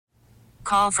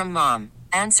Call from mom.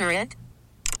 Answer it.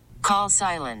 Call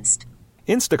silenced.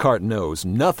 Instacart knows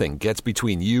nothing gets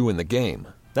between you and the game.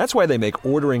 That's why they make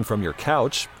ordering from your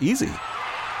couch easy.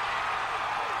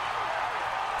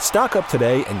 Stock up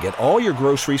today and get all your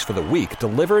groceries for the week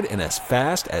delivered in as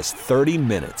fast as 30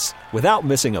 minutes without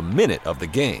missing a minute of the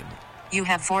game. You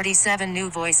have 47 new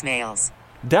voicemails.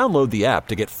 Download the app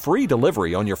to get free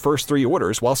delivery on your first 3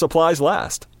 orders while supplies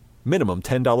last. Minimum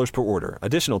 $10 per order.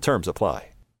 Additional terms apply.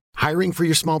 Hiring for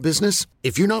your small business?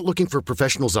 If you're not looking for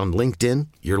professionals on LinkedIn,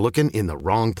 you're looking in the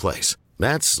wrong place.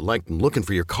 That's like looking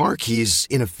for your car keys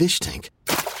in a fish tank.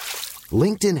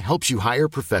 LinkedIn helps you hire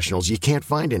professionals you can't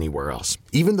find anywhere else,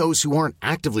 even those who aren't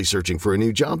actively searching for a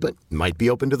new job but might be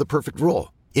open to the perfect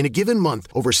role. In a given month,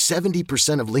 over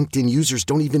 70% of LinkedIn users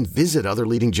don't even visit other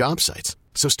leading job sites.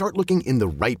 So start looking in the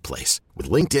right place. With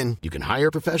LinkedIn, you can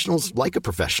hire professionals like a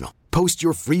professional. Post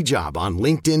your free job on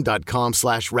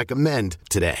linkedin.com/recommend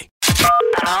today.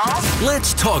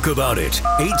 Let's talk about it.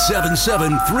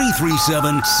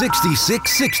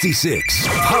 877-337-6666.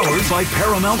 Powered by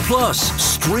Paramount Plus.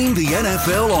 Stream the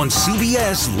NFL on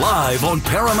CBS live on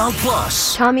Paramount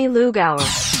Plus. Tommy Lugauer.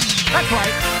 That's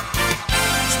right.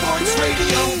 Sports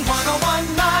Radio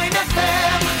 101.9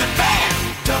 FM. The Fan.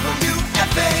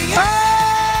 WFAN.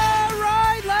 All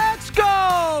right, let's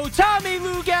go. Tommy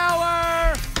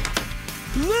Lugauer.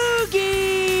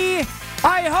 Loogie.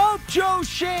 I hope Joe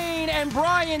Shane and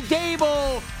Brian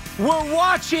Dable were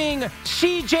watching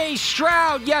CJ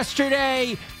Stroud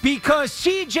yesterday, because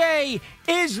CJ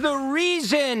is the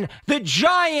reason the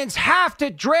Giants have to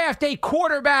draft a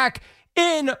quarterback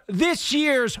in this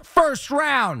year's first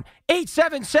round.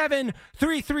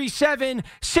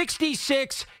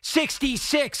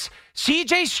 877-337-6666.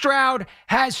 CJ Stroud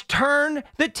has turned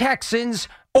the Texans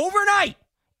overnight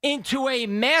into a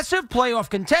massive playoff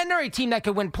contender, a team that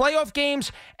can win playoff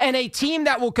games, and a team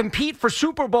that will compete for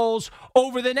Super Bowls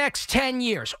over the next 10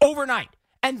 years, overnight.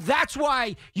 And that's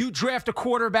why you draft a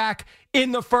quarterback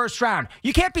in the first round.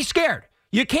 You can't be scared.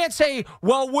 You can't say,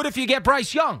 well, what if you get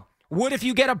Bryce Young? What if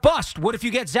you get a bust? What if you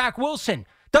get Zach Wilson?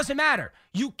 Doesn't matter.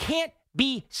 You can't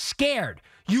be scared.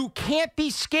 You can't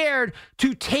be scared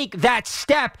to take that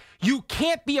step. You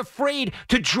can't be afraid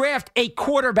to draft a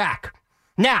quarterback.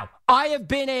 Now, I have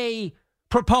been a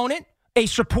proponent, a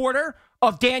supporter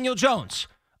of Daniel Jones.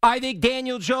 I think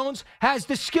Daniel Jones has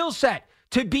the skill set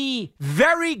to be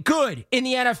very good in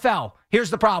the NFL. Here's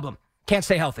the problem. Can't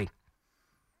stay healthy.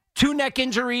 2 neck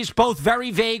injuries, both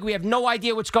very vague. We have no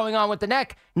idea what's going on with the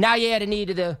neck. Now you add a knee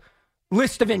to the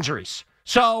list of injuries.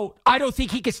 So I don't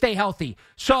think he could stay healthy.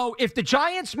 So if the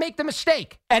Giants make the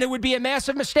mistake, and it would be a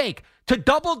massive mistake, to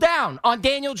double down on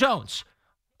Daniel Jones,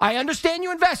 I understand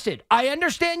you invested. I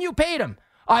understand you paid him.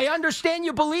 I understand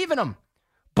you believe in him.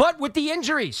 But with the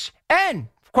injuries and,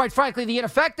 quite frankly, the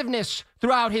ineffectiveness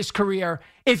throughout his career,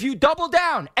 if you double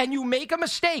down and you make a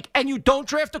mistake and you don't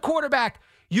draft a quarterback,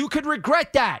 you could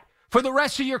regret that for the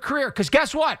rest of your career. Because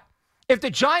guess what? If the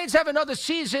Giants have another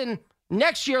season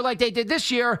next year like they did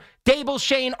this year, Dable,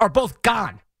 Shane are both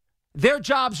gone. Their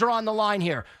jobs are on the line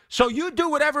here. So you do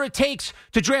whatever it takes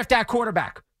to draft that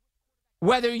quarterback.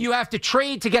 Whether you have to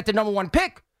trade to get the number 1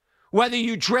 pick, whether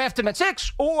you draft him at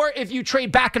 6, or if you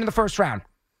trade back into the first round.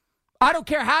 I don't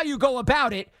care how you go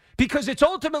about it, because it's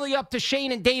ultimately up to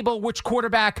Shane and Dable which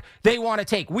quarterback they want to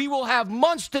take. We will have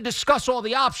months to discuss all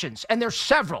the options, and there's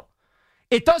several.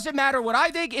 It doesn't matter what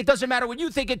I think. It doesn't matter what you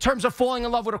think in terms of falling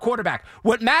in love with a quarterback.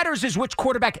 What matters is which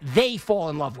quarterback they fall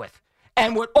in love with.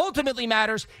 And what ultimately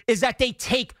matters is that they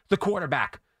take the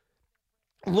quarterback.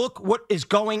 Look what is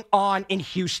going on in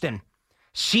Houston.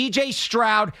 CJ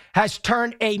Stroud has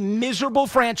turned a miserable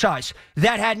franchise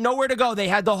that had nowhere to go. They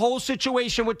had the whole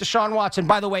situation with Deshaun Watson.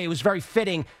 By the way, it was very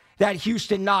fitting that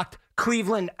Houston knocked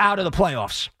Cleveland out of the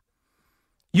playoffs.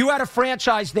 You had a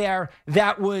franchise there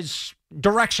that was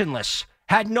directionless,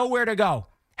 had nowhere to go,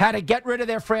 had to get rid of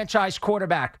their franchise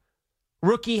quarterback.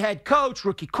 Rookie head coach,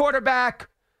 rookie quarterback,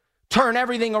 turn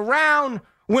everything around,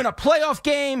 win a playoff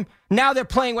game. Now they're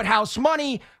playing with house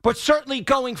money, but certainly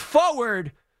going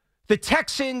forward, the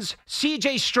Texans,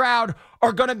 CJ Stroud,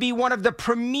 are going to be one of the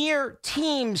premier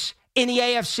teams in the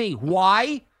AFC.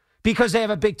 Why? Because they have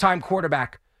a big-time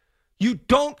quarterback. You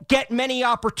don't get many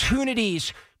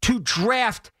opportunities to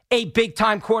draft a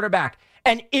big-time quarterback.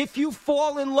 And if you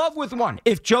fall in love with one,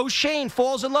 if Joe Shane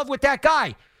falls in love with that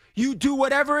guy, you do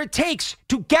whatever it takes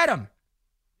to get him.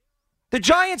 The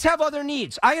Giants have other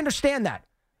needs. I understand that.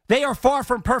 They are far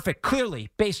from perfect, clearly,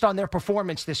 based on their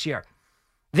performance this year.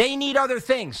 They need other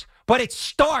things. But it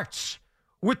starts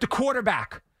with the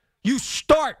quarterback. You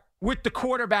start with the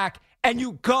quarterback, and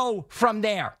you go from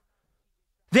there.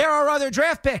 There are other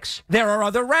draft picks. There are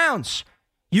other rounds.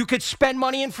 You could spend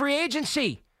money in free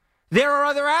agency. There are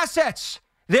other assets.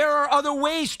 There are other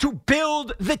ways to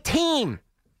build the team.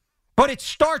 But it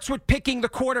starts with picking the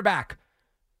quarterback.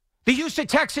 The Houston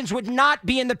Texans would not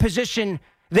be in the position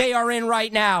they are in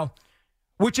right now,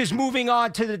 which is moving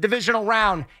on to the divisional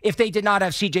round, if they did not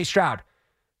have CJ Stroud.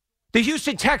 The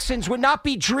Houston Texans would not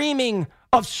be dreaming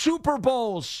of Super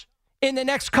Bowls in the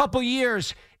next couple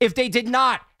years if they did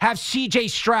not have CJ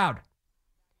Stroud.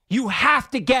 You have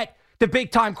to get the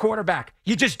big-time quarterback.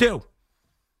 You just do.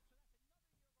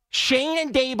 Shane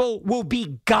and Dable will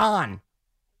be gone.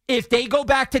 If they go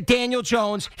back to Daniel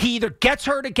Jones, he either gets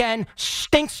hurt again,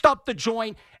 stinks up the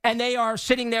joint, and they are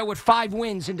sitting there with 5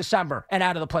 wins in December and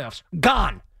out of the playoffs.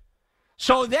 Gone.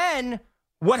 So then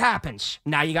what happens?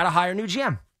 Now you got to hire a new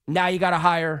GM. Now you got to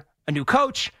hire a new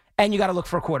coach, and you got to look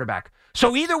for a quarterback.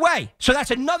 So either way, so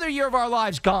that's another year of our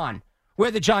lives gone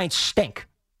where the Giants stink.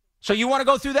 So you want to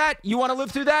go through that? You want to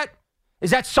live through that?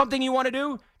 Is that something you want to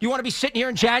do? You want to be sitting here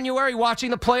in January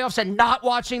watching the playoffs and not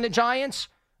watching the Giants?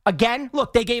 Again,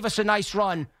 look, they gave us a nice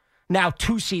run now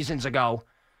 2 seasons ago,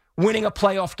 winning a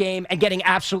playoff game and getting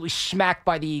absolutely smacked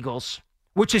by the Eagles,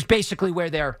 which is basically where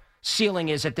their ceiling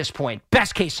is at this point.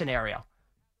 Best case scenario.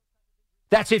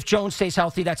 That's if Jones stays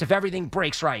healthy. That's if everything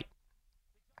breaks right,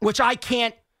 which I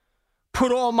can't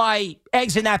put all my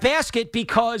eggs in that basket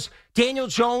because Daniel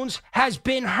Jones has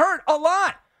been hurt a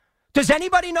lot. Does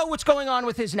anybody know what's going on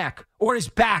with his neck or his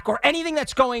back or anything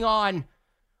that's going on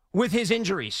with his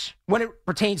injuries when it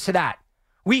pertains to that?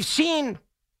 We've seen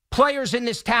players in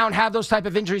this town have those type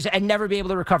of injuries and never be able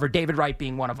to recover, David Wright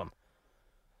being one of them.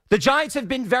 The Giants have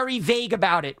been very vague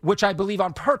about it, which I believe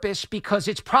on purpose because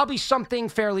it's probably something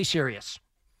fairly serious.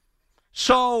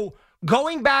 So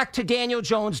going back to Daniel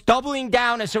Jones, doubling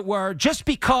down, as it were, just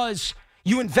because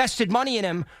you invested money in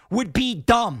him would be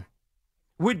dumb,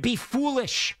 would be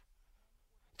foolish.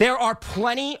 There are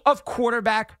plenty of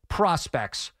quarterback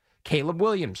prospects. Caleb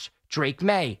Williams, Drake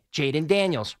May, Jaden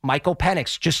Daniels, Michael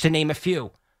Penix, just to name a few.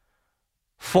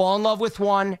 Fall in love with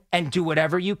one and do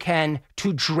whatever you can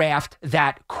to draft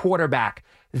that quarterback.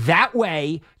 That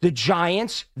way, the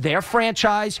Giants, their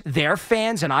franchise, their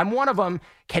fans, and I'm one of them,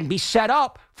 can be set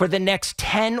up for the next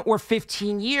 10 or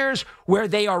 15 years where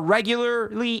they are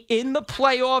regularly in the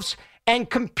playoffs and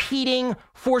competing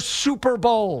for Super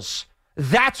Bowls.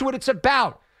 That's what it's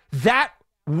about. That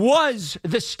was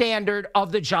the standard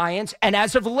of the Giants, and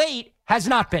as of late, has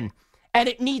not been. And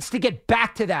it needs to get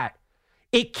back to that.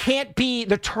 It can't be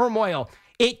the turmoil.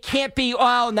 It can't be,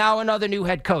 oh, now another new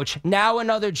head coach, now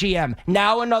another GM,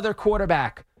 now another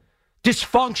quarterback.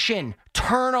 Dysfunction,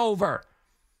 turnover.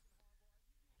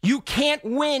 You can't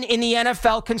win in the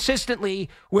NFL consistently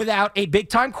without a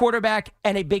big-time quarterback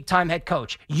and a big-time head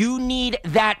coach. You need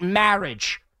that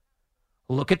marriage.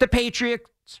 Look at the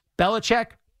Patriots, Belichick,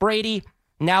 Brady.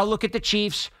 Now look at the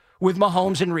Chiefs with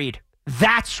Mahomes and Reed.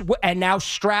 And now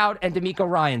Stroud and DeMeco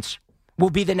Ryans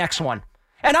will be the next one.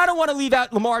 And I don't want to leave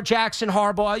out Lamar Jackson,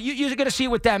 Harbaugh. You're going to see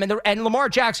it with them. And Lamar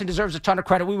Jackson deserves a ton of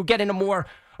credit. We will get into more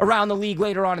around the league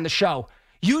later on in the show.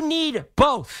 You need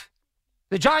both.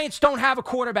 The Giants don't have a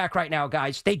quarterback right now,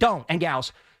 guys. They don't, and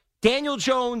gals. Daniel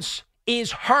Jones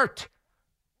is hurt.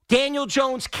 Daniel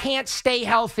Jones can't stay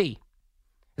healthy.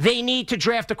 They need to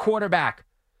draft a quarterback.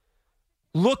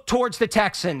 Look towards the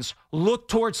Texans. Look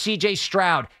towards CJ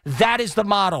Stroud. That is the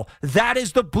model. That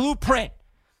is the blueprint.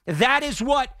 That is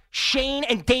what Shane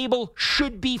and Dable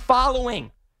should be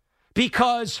following.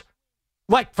 Because,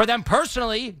 like, for them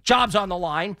personally, job's on the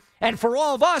line. And for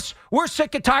all of us, we're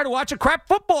sick and tired of watching crap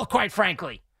football, quite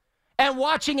frankly. And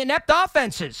watching inept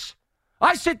offenses.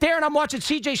 I sit there and I'm watching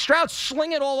CJ Stroud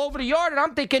sling it all over the yard, and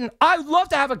I'm thinking, I'd love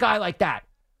to have a guy like that.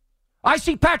 I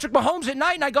see Patrick Mahomes at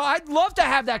night, and I go, I'd love to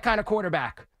have that kind of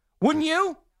quarterback. Wouldn't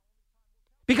you?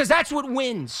 Because that's what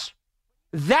wins.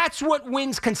 That's what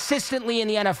wins consistently in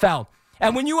the NFL.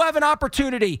 And when you have an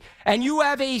opportunity and you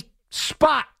have a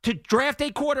spot to draft a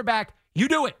quarterback, you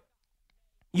do it.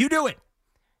 You do it.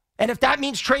 And if that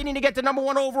means trading to get the number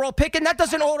 1 overall pick, and that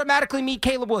doesn't automatically mean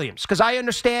Caleb Williams, because I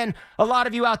understand a lot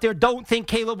of you out there don't think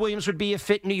Caleb Williams would be a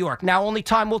fit in New York. Now, only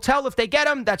time will tell. If they get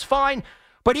him, that's fine.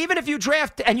 But even if you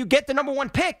draft and you get the number 1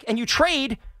 pick and you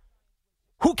trade,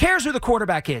 who cares who the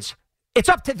quarterback is? It's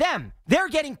up to them. They're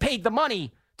getting paid the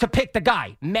money to pick the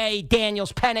guy. May,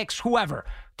 Daniels, Penix, whoever.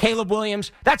 Caleb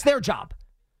Williams. That's their job.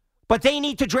 But they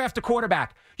need to draft a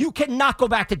quarterback. You cannot go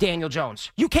back to Daniel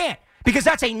Jones. You can't, because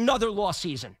that's another lost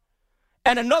season.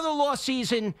 And another lost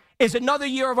season is another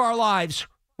year of our lives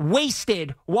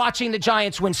wasted watching the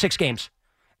Giants win 6 games.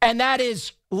 And that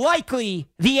is likely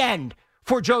the end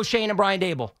for Joe Shane and Brian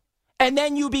Dable. And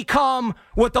then you become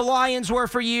what the Lions were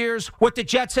for years, what the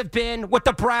Jets have been, what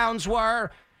the Browns were.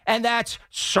 And that's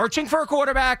searching for a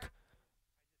quarterback,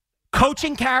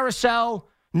 coaching carousel,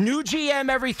 new GM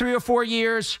every 3 or 4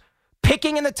 years,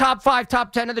 picking in the top 5,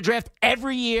 top 10 of the draft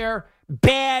every year.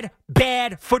 Bad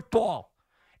football.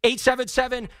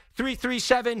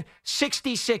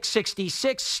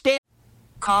 877-337-6666.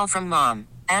 Call from mom.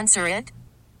 Answer it.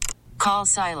 Call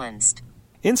silenced.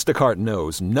 Instacart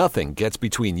knows nothing gets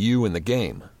between you and the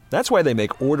game. That's why they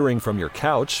make ordering from your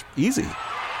couch easy.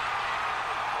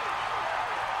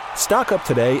 Stock up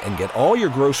today and get all your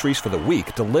groceries for the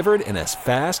week delivered in as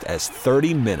fast as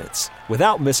 30 minutes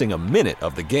without missing a minute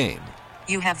of the game.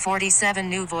 You have 47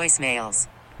 new voicemails.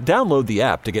 Download the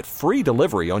app to get free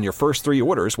delivery on your first 3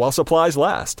 orders while supplies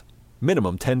last.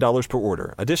 Minimum $10 per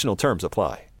order. Additional terms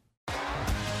apply.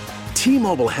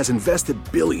 T-Mobile has invested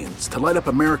billions to light up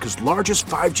America's largest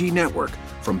 5G network,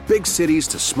 from big cities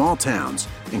to small towns,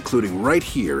 including right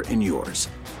here in yours.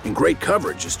 And great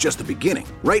coverage is just the beginning.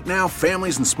 Right now,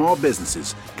 families and small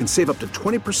businesses can save up to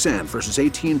 20% versus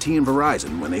AT&T and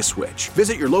Verizon when they switch.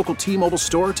 Visit your local T-Mobile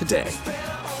store today.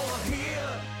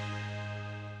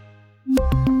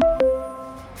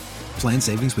 Plan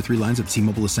savings with 3 lines of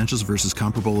T-Mobile Essentials versus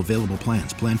comparable available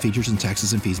plans. Plan features and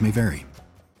taxes and fees may vary.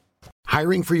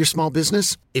 Hiring for your small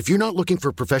business? If you're not looking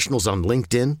for professionals on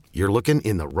LinkedIn, you're looking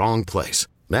in the wrong place.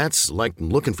 That's like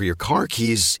looking for your car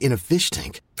keys in a fish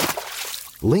tank.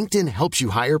 LinkedIn helps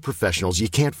you hire professionals you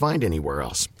can't find anywhere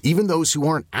else, even those who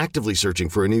aren't actively searching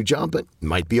for a new job but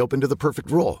might be open to the perfect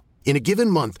role. In a given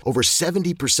month, over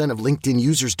 70% of LinkedIn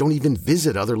users don't even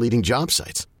visit other leading job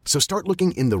sites. So start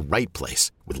looking in the right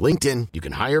place. With LinkedIn, you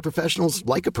can hire professionals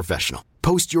like a professional.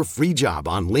 Post your free job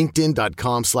on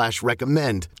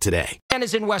linkedin.com/recommend today. Stan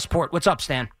is in Westport. What's up,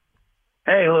 Stan?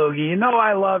 Hey, Luggie, you know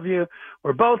I love you.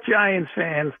 We're both Giants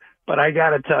fans, but I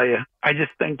got to tell you, I just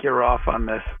think you're off on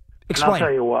this. Explain. And I'll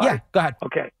tell you why. Yeah, go ahead.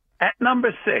 Okay. At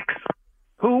number 6,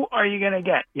 who are you going to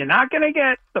get? You're not going to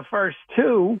get the first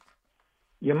 2.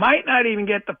 You might not even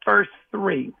get the first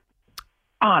 3.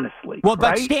 Honestly. Well,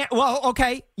 but right? Stan,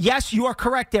 okay. Yes, you are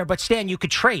correct there. But Stan, you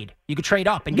could trade. You could trade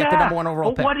up and get the number 1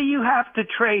 overall pick. What do you have to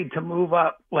trade to move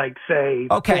up, like, say,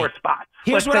 4 spots?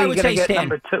 Here's what I would say, Stan.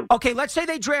 Number 2. Okay, let's say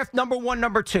they draft number 1,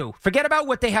 number 2. Forget about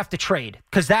what they have to trade,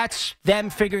 because that's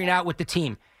them figuring out with the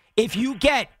team. If you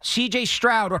get CJ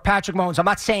Stroud or Patrick Mahomes, I'm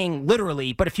not saying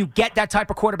literally, but if you get that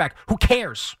type of quarterback, who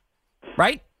cares?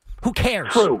 Right? Who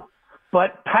cares? True.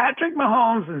 But Patrick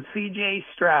Mahomes and CJ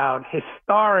Stroud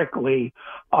historically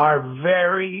are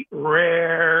very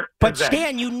rare. But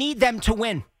Stan, you need them to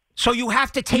win. So you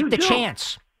have to take the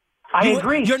chance. I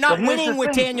agree. You're not winning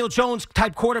with Daniel Jones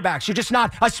type quarterbacks. You're just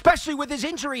not, especially with his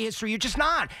injury history. You're just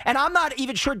not. And I'm not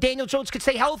even sure Daniel Jones could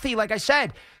stay healthy, like I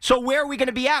said. So where are we going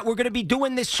to be at? We're going to be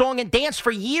doing this song and dance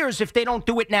for years if they don't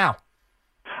do it now.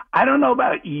 I don't know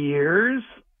about years.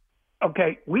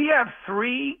 Okay, we have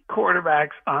 3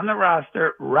 quarterbacks on the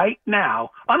roster right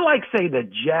now, unlike, say, the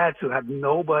Jets, who have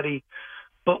nobody.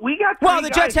 But we got 3 Well,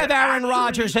 the Jets guys have Aaron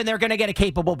Rodgers, and they're going to get a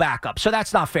capable backup. So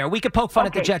that's not fair. We could poke fun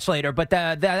at the Jets later, but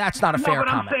that's not a fair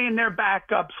comment. I'm saying their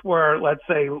backups were, let's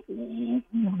say,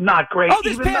 not great. Oh,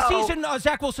 this past season,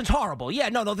 Zach Wilson's horrible. Yeah,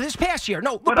 no, this past year.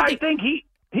 No, but I think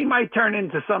he might turn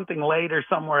into something later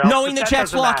somewhere else. Knowing the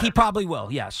Jets' luck, he probably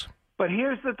will, yes. But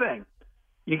here's the thing.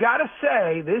 You got to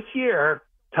say this year,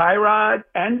 Tyrod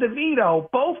and DeVito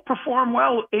both perform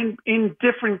well in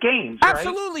different games.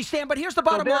 Absolutely, right? Stan. But here's the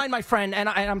bottom line, my friend, and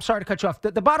I'm sorry to cut you off.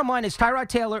 The bottom line is Tyrod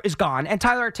Taylor is gone, and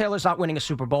Tyrod Taylor's not winning a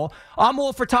Super Bowl. I'm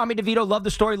all for Tommy DeVito. Love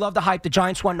the story, love the hype. The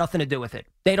Giants want nothing to do with it.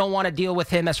 They don't want to deal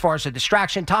with him as far as a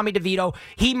distraction. Tommy DeVito,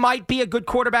 he might be a good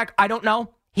quarterback. I don't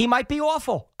know. He might be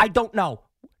awful. I don't know.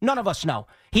 None of us know.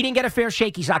 He didn't get a fair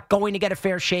shake. He's not going to get a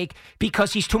fair shake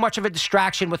because he's too much of a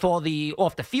distraction with all the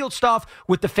off-the-field stuff,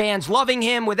 with the fans loving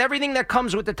him, with everything that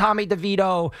comes with the Tommy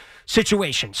DeVito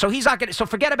situation. So he's not going to. So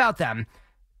forget about them.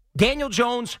 Daniel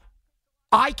Jones,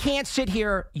 I can't sit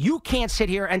here, you can't sit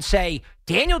here and say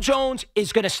Daniel Jones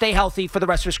is going to stay healthy for the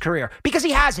rest of his career because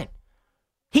he hasn't.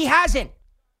 He hasn't.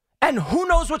 And who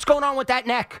knows what's going on with that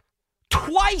neck?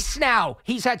 Twice now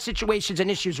he's had situations and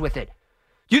issues with it.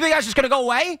 You think that's just going to go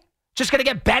away? Just going to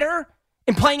get better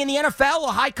in playing in the NFL,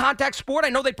 a high-contact sport? I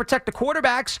know they protect the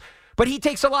quarterbacks, but he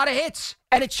takes a lot of hits,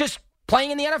 and it's just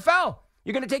playing in the NFL.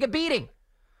 You're going to take a beating.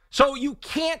 So you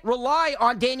can't rely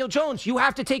on Daniel Jones. You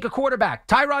have to take a quarterback.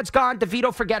 Tyrod's gone.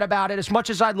 DeVito, forget about it. As much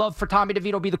as I'd love for Tommy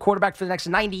DeVito to be the quarterback for the next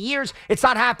 90 years, it's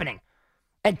not happening.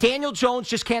 And Daniel Jones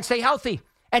just can't stay healthy.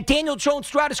 And Daniel Jones,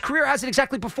 throughout his career, hasn't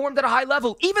exactly performed at a high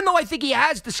level, even though I think he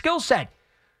has the skill set.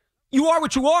 You are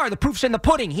what you are. The proof's in the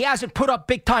pudding. He hasn't put up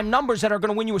big-time numbers that are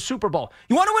going to win you a Super Bowl.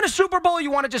 You want to win a Super Bowl, or you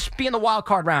want to just be in the wild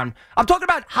card round? I'm talking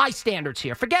about high standards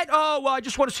here. Forget, I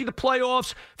just want to see the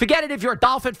playoffs. Forget it if you're a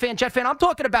Dolphin fan, Jet fan. I'm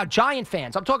talking about Giant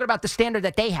fans. I'm talking about the standard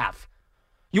that they have.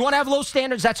 You want to have low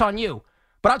standards, that's on you.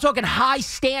 But I'm talking high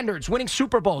standards, winning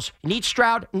Super Bowls. You need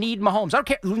Stroud, need Mahomes. I don't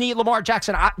care. You need Lamar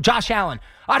Jackson, Josh Allen.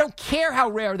 I don't care how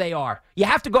rare they are. You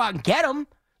have to go out and get them.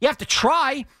 You have to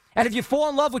try. And if you fall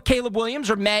in love with Caleb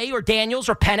Williams or May or Daniels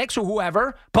or Penix or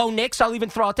whoever, Bo Nix, I'll even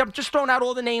throw out there. I'm just throwing out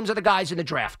all the names of the guys in the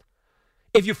draft.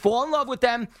 If you fall in love with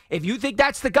them, if you think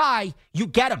that's the guy, you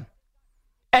get him.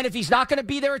 And if he's not going to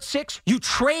be there at 6, you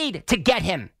trade to get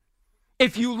him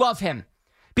if you love him.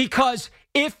 Because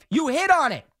if you hit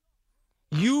on it,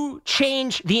 you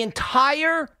change the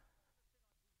entire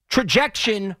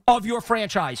trajectory of your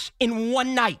franchise in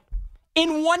one night.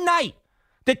 In one night.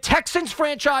 The Texans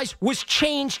franchise was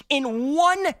changed in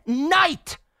one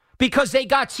night because they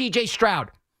got CJ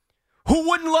Stroud. Who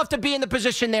wouldn't love to be in the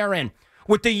position they're in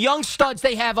with the young studs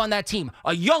they have on that team?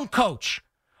 A young coach,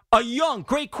 a young,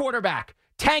 great quarterback,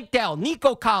 Tank Dell,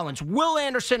 Nico Collins, Will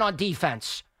Anderson on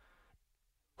defense.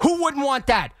 Who wouldn't want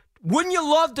that? Wouldn't you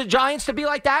love the Giants to be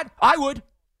like that? I would.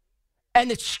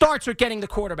 And it starts with getting the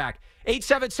quarterback.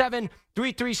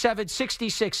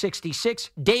 877-337-6666.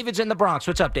 David's in the Bronx.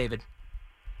 What's up, David?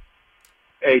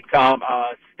 Hey, Tom,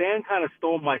 Stan kind of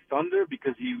stole my thunder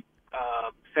because you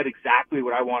said exactly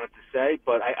what I wanted to say,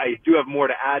 but I do have more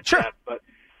to add to that. But,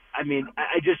 I mean,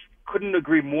 I just couldn't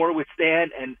agree more with Stan,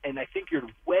 and I think you're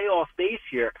way off base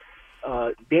here.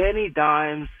 Danny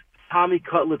Dimes, Tommy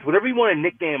Cutlets, whatever you want to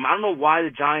nickname him, I don't know why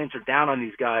the Giants are down on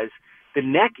these guys. The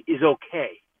neck is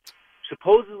okay.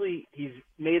 Supposedly, he's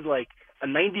made like a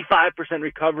 95%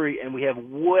 recovery, and we have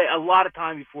a lot of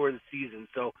time before the season,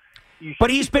 so...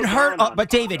 But he's been hurt. But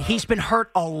David, he's been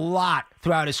hurt a lot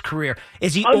throughout his career.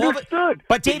 Is he understood?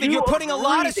 But David, you're putting a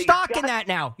lot of stock in that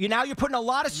now. You're putting a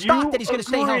lot of stock that he's going to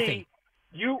stay healthy.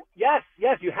 Yes,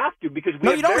 you have to because we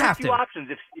have very few options.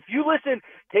 If you listen,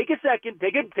 take a second,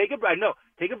 take a breath. No,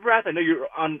 take a breath. I know you're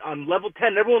on level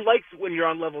 10. Everyone likes when you're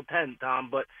on level 10, Tom.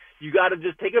 But you got to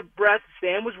just take a breath.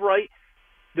 Stan was right.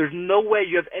 There's no way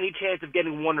you have any chance of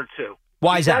getting 1 or 2.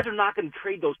 Why is that? These guys are not going to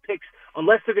trade those picks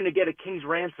unless they're going to get a king's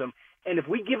ransom. And if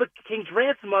we give a king's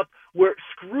ransom up, we're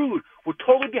screwed. We're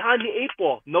totally behind the 8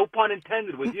 ball. No pun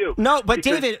intended with you. No, but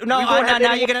David,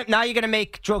 now you're gonna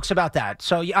make jokes about that.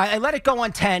 So I let it go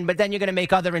on 10, but then you're gonna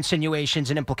make other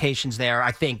insinuations and implications there.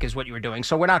 I think is what you were doing.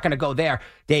 So we're not gonna go there,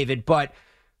 David. But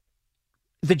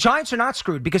the Giants are not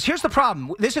screwed because here's the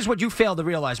problem. This is what you fail to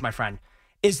realize, my friend,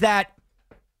 is that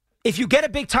if you get a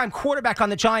big time quarterback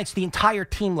on the Giants, the entire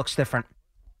team looks different.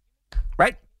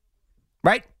 Right?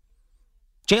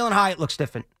 Jalen Hyatt looks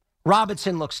different.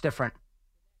 Robinson looks different.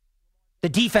 The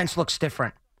defense looks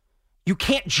different. You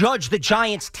can't judge the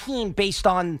Giants team based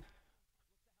on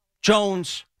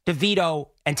Jones, DeVito,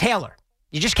 and Taylor.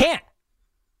 You just can't.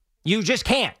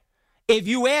 If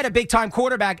you add a big-time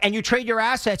quarterback and you trade your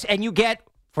assets and you get,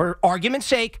 for argument's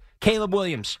sake, Caleb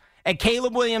Williams, and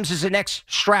Caleb Williams is the next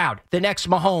Stroud, the next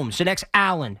Mahomes, the next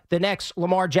Allen, the next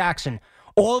Lamar Jackson,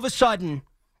 all of a sudden,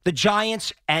 the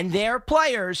Giants and their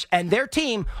players and their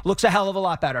team looks a hell of a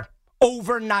lot better.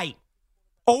 Overnight.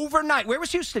 Where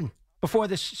was Houston before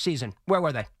this season? Where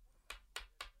were they?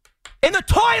 In the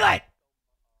toilet!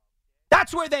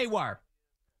 That's where they were.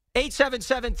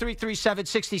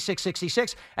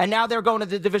 877-337-6666. And now they're going to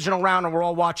the divisional round, and we're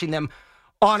all watching them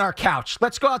on our couch.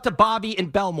 Let's go out to Bobby in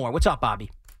Belmore. What's up,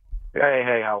 Bobby?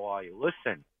 Hey, how are you?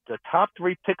 Listen, the top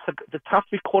 3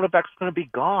 quarterbacks are going to be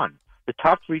gone. The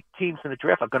top 3 teams in the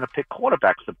draft are going to pick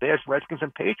quarterbacks, the Bears, Redskins,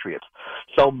 and Patriots.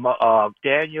 So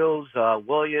Daniels,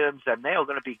 Williams, and Mayo are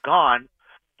going to be gone.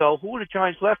 So who are the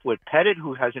Giants left with? Pettit,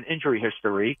 who has an injury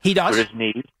history with his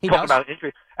knees. Talking about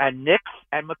injury. And Nix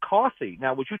and McCarthy.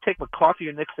 Now, would you take McCarthy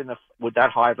or Nix with that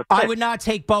high of a pick? I would not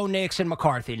take Bo Nix and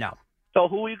McCarthy, no. So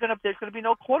who are you going to – there's going to be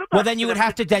no quarterback. Well, then you would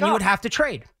have to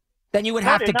trade. Then you would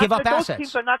have to give up assets. Those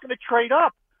teams are not going to trade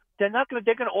up. They're going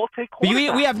to all take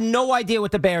quarterbacks. We have no idea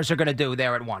what the Bears are going to do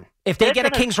there at 1. If they get a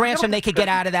king's ransom, they could get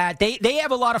out of that. They have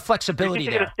a lot of flexibility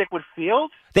there. They're going to stick with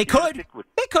Fields? They could.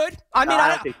 They could. I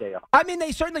don't think they are. I mean,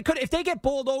 they certainly could. If they get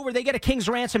bowled over, they get a king's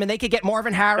ransom, and they could get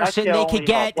Marvin Harrison. They could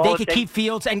keep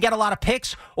Fields and get a lot of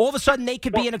picks. All of a sudden, they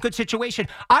could be in a good situation.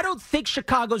 I don't think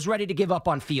Chicago's ready to give up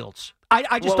on Fields.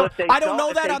 I just don't. I don't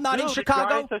know that. I'm not in Chicago. The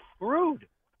Giants are screwed.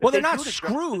 Well, they're not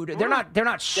screwed. They're not screwed. They're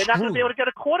not going to be able to get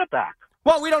a quarterback.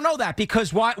 Well, we don't know that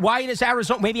because why does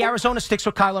Arizona? Maybe Arizona sticks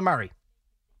with Kyler Murray.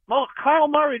 Well, Kyle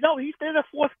Murray, no, he's been the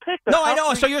 4th pick. No, I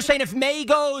know. So you're saying if May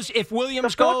goes, if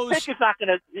Williams the 4th goes, pick is not going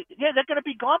to. Yeah, they're going to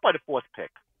be gone by the 4th pick.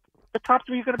 The top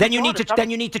three are going to be Then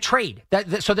you need to trade.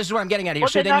 So this is what I'm getting at here. Well,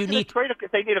 so then you need trade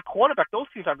if they need a quarterback. Those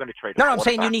teams aren't going to trade. No, I'm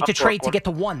saying you need to trade to get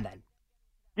to 1 then.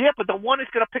 Yeah, but the 1 is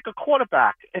going to pick a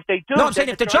quarterback. If they do, no, I'm saying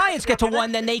if the Giants get to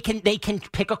 1, then they can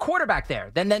pick a quarterback there.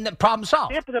 Then the problem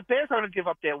solved. Yeah, but the Bears aren't going to give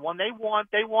up their 1. They want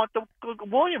the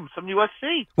Williams from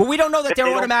USC. Well, we don't know that they're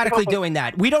automatically doing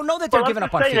that. We don't know that they're giving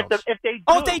up on Fields. If they do,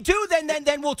 if they do,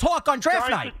 then we'll talk on draft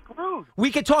night. We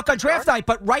can talk on draft night,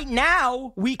 but right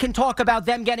now we can talk about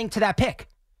them getting to that pick.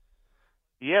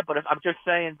 Yeah, but I'm just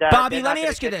saying that. Bobby, let me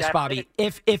ask you this, Bobby.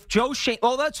 If Joe Schoen,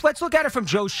 well, let's look at it from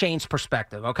Joe Schoen's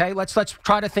perspective, okay? Let's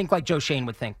try to think like Joe Schoen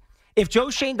would think. If Joe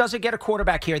Schoen doesn't get a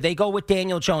quarterback here, they go with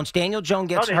Daniel Jones. Daniel Jones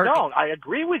gets hurt. No, I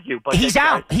agree with you, but he's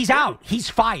out. He's out. He's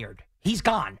fired. He's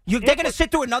gone. They're going to sit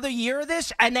through another year of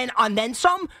this, and then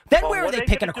some. Then where are they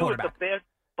picking a quarterback?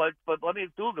 But let me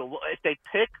Google.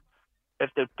 If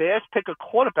the Bears pick a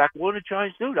quarterback, what do the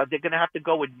Giants do? They're going to have to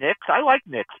go with Nix. I like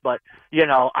Nix, but,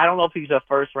 I don't know if he's a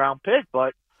first-round pick.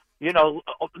 But, listen,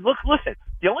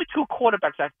 the only 2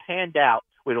 quarterbacks that panned out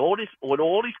with all these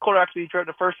quarterbacks being drafted in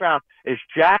the first round is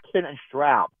Jackson and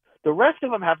Stroud. The rest of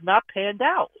them have not panned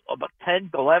out. About 10,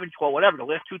 11, 12, whatever, the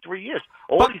last 2-3 years.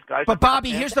 These guys. But,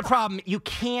 Bobby, here's the problem. You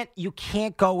can't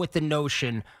go with the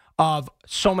notion of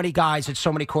so many guys and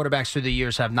so many quarterbacks through the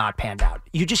years have not panned out.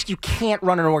 You can't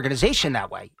run an organization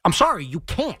that way. I'm sorry, you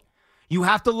can't. You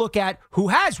have to look at who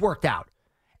has worked out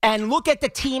and look at the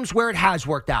teams where it has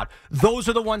worked out. Those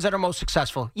are the ones that are most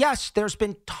successful. Yes, there's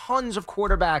been tons of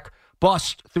quarterback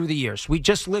bust through the years. We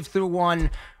just lived through one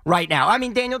right now. I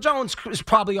mean, Daniel Jones is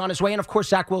probably on his way, and of course,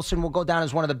 Zach Wilson will go down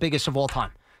as one of the biggest of all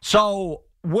time. So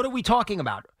what are we talking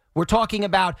about? We're talking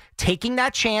about taking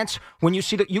that chance when you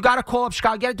see that you got to call up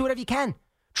Chicago. You got to do whatever you can.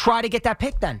 Try to get that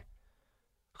pick then.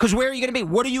 Because where are you going to be?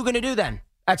 What are you going to do then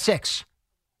at 6?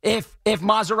 If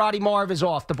Maserati Marv is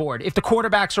off the board, if the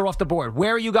quarterbacks are off the board,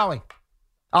 where are you going?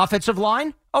 Offensive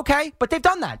line? Okay, but they've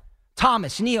done that.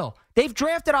 Thomas, Neal, they've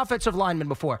drafted offensive linemen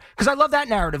before. Because I love that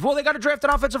narrative. Well, they got to draft an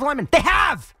offensive lineman. They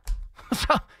have.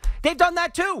 So they've done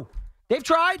that too. They've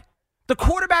tried. The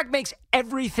quarterback makes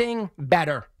everything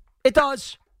better. It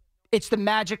does. It's the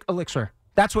magic elixir.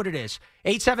 That's what it is.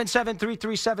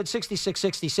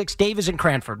 877-337-6666. Dave is in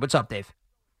Cranford. What's up, Dave?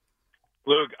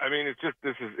 Luke, I mean, it's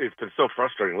been so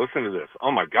frustrating. Listen to this.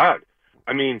 Oh my God.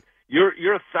 I mean, you're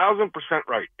 1,000%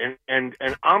 right. And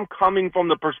I'm coming from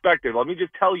the perspective. Let me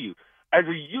just tell you, as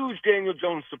a huge Daniel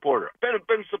Jones supporter, been a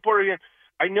supporter again.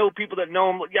 I know people that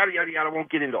know him, yada, yada, yada. I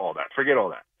won't get into all that. Forget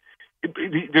all that.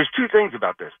 There's 2 things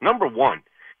about this. Number one,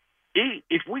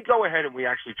 if we go ahead and we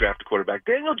actually draft a quarterback,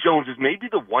 Daniel Jones is maybe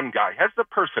the one guy, has the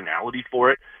personality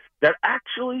for it, that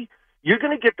actually you're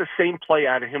going to get the same play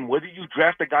out of him whether you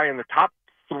draft a guy in the top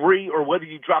 3 or whether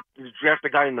you draft a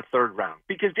guy in the 3rd round.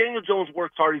 Because Daniel Jones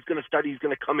works hard, he's going to study, he's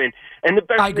going to come in. And the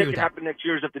best thing that could happen next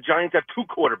year is if the Giants have 2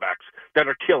 quarterbacks that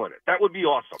are killing it. That would be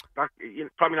awesome.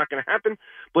 Probably not going to happen,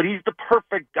 but he's the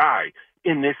perfect guy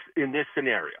in this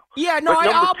scenario. Yeah, no,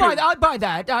 I'll buy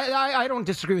that. I don't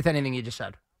disagree with anything you just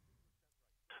said.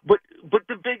 But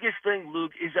the biggest thing,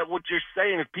 Luke, is that what you're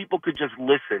saying, if people could just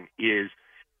listen, is,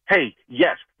 hey,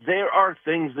 yes, there are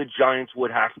things the Giants would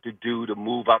have to do to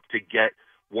move up to get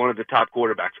one of the top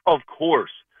quarterbacks. Of course.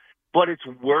 But it's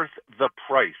worth the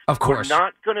price. Of course. We're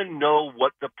not going to know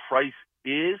what the price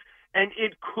is, and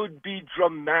it could be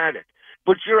dramatic.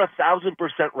 But you're 1,000%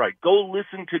 right. Go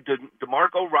listen to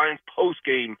DeMarco Ryan's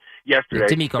postgame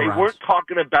yesterday. They weren't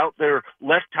talking about their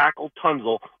left tackle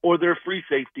Tunzel or their free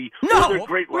safety or their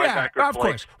great linebacker of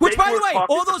course. Which, by the way,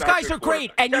 all those guys are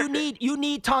great. And you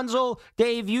need Tunzel,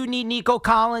 Dave. You need Nico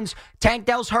Collins. Tank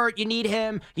Dell's hurt. You need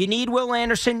him. You need Will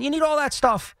Anderson. You need all that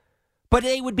stuff. But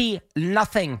they would be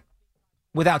nothing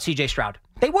without CJ Stroud.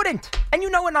 They wouldn't. And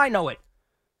you know it and I know it.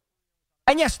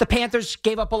 And yes, the Panthers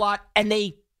gave up a lot, and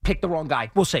they picked the wrong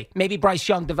guy. We'll see. Maybe Bryce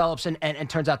Young develops and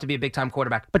turns out to be a big-time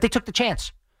quarterback. But they took the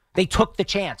chance. They took the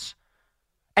chance.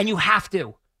 And you have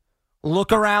to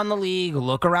look around the league,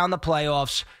 look around the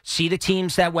playoffs, see the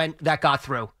teams that got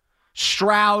through.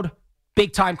 Stroud,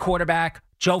 big-time quarterback.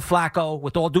 Joe Flacco,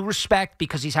 with all due respect,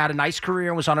 because he's had a nice career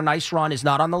and was on a nice run, is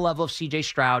not on the level of CJ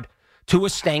Stroud. Tua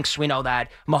stinks. We know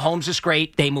that. Mahomes is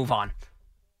great. They move on.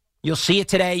 You'll see it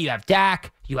today. You have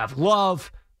Dak. You have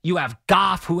Love. You have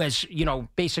Goff, who has,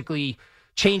 basically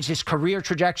changed his career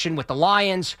trajectory with the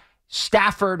Lions.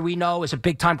 Stafford, we know, is a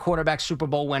big-time quarterback, Super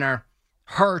Bowl winner.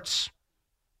 Hurts.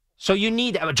 So you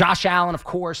need Josh Allen, of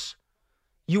course.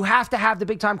 You have to have the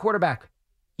big-time quarterback.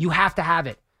 You have to have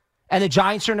it. And the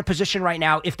Giants are in a position right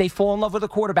now, if they fall in love with a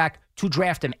quarterback, to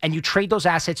draft him. And you trade those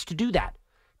assets to do that.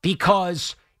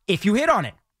 Because if you hit on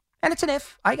it, And it's an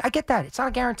if. I get that. It's not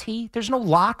a guarantee. There's no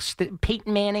locks.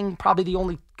 Peyton Manning, probably the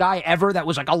only guy ever that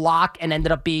was like a lock and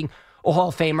ended up being a Hall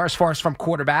of Famer as far as from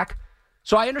quarterback.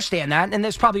 So I understand that. And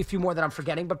there's probably a few more that I'm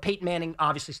forgetting. But Peyton Manning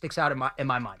obviously sticks out in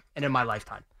my mind and in my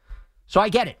lifetime. So I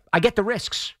get it. I get the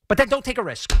risks. But then don't take a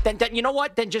risk. Then you know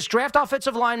what? Then just draft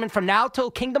offensive linemen from now till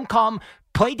kingdom come.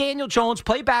 Play Daniel Jones,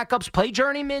 play backups, play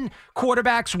journeyman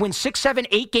quarterbacks, win 6, 7,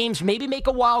 8 games, maybe make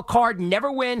a wild card,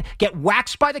 never win, get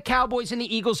waxed by the Cowboys and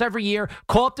the Eagles every year,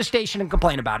 call up the station and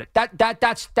complain about it.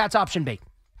 That's option B.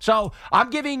 So I'm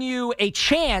giving you a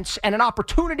chance and an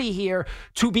opportunity here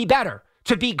to be better,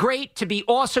 to be great, to be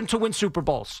awesome, to win Super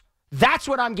Bowls. That's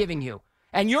what I'm giving you.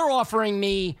 And you're offering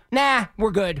me, nah,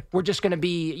 we're good. We're just going to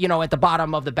be, at the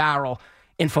bottom of the barrel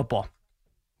in football.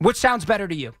 Which sounds better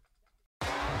to you?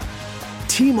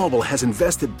 T-Mobile has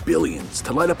invested billions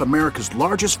to light up America's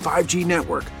largest 5G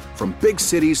network, from big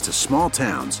cities to small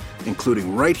towns,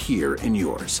 including right here in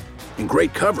yours. And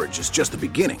great coverage is just the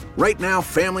beginning. Right now,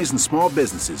 families and small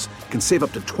businesses can save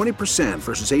up to 20%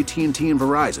 versus AT&T and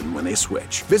Verizon when they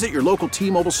switch. Visit your local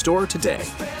T-Mobile store today.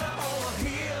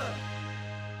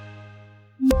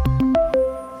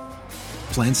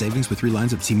 Plan savings with 3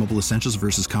 lines of T-Mobile Essentials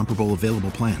versus comparable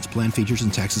available plans. Plan features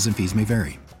and taxes and fees may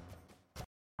vary.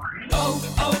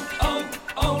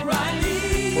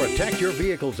 Protect your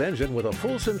vehicle's engine with a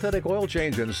full synthetic oil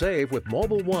change and save with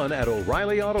Mobile One at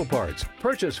O'Reilly Auto Parts.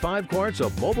 Purchase 5 quarts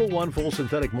of Mobile One full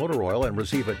synthetic motor oil and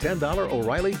receive a $10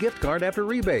 O'Reilly gift card after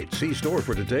rebate. See store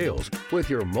for details. With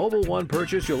your Mobile One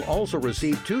purchase, you'll also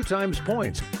receive 2 times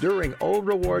points during O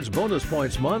Rewards Bonus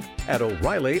Points Month at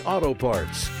O'Reilly Auto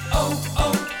Parts.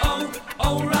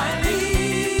 O'Reilly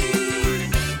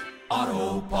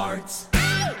Auto Parts.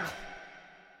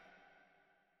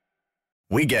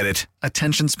 We get it.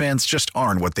 Attention spans just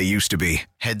aren't what they used to be.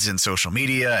 Heads in social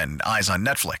media and eyes on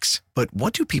Netflix. But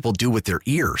what do people do with their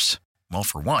ears? Well,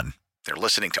 for one, they're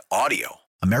listening to audio.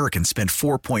 Americans spend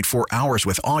 4.4 hours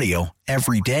with audio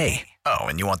every day. Oh,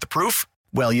 and you want the proof?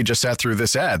 Well, you just sat through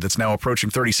this ad that's now approaching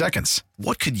 30 seconds.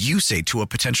 What could you say to a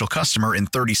potential customer in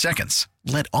 30 seconds?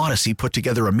 Let Odyssey put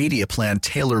together a media plan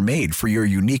tailor-made for your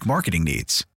unique marketing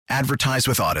needs. Advertise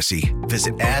with Odyssey.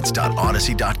 Visit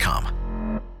ads.odyssey.com.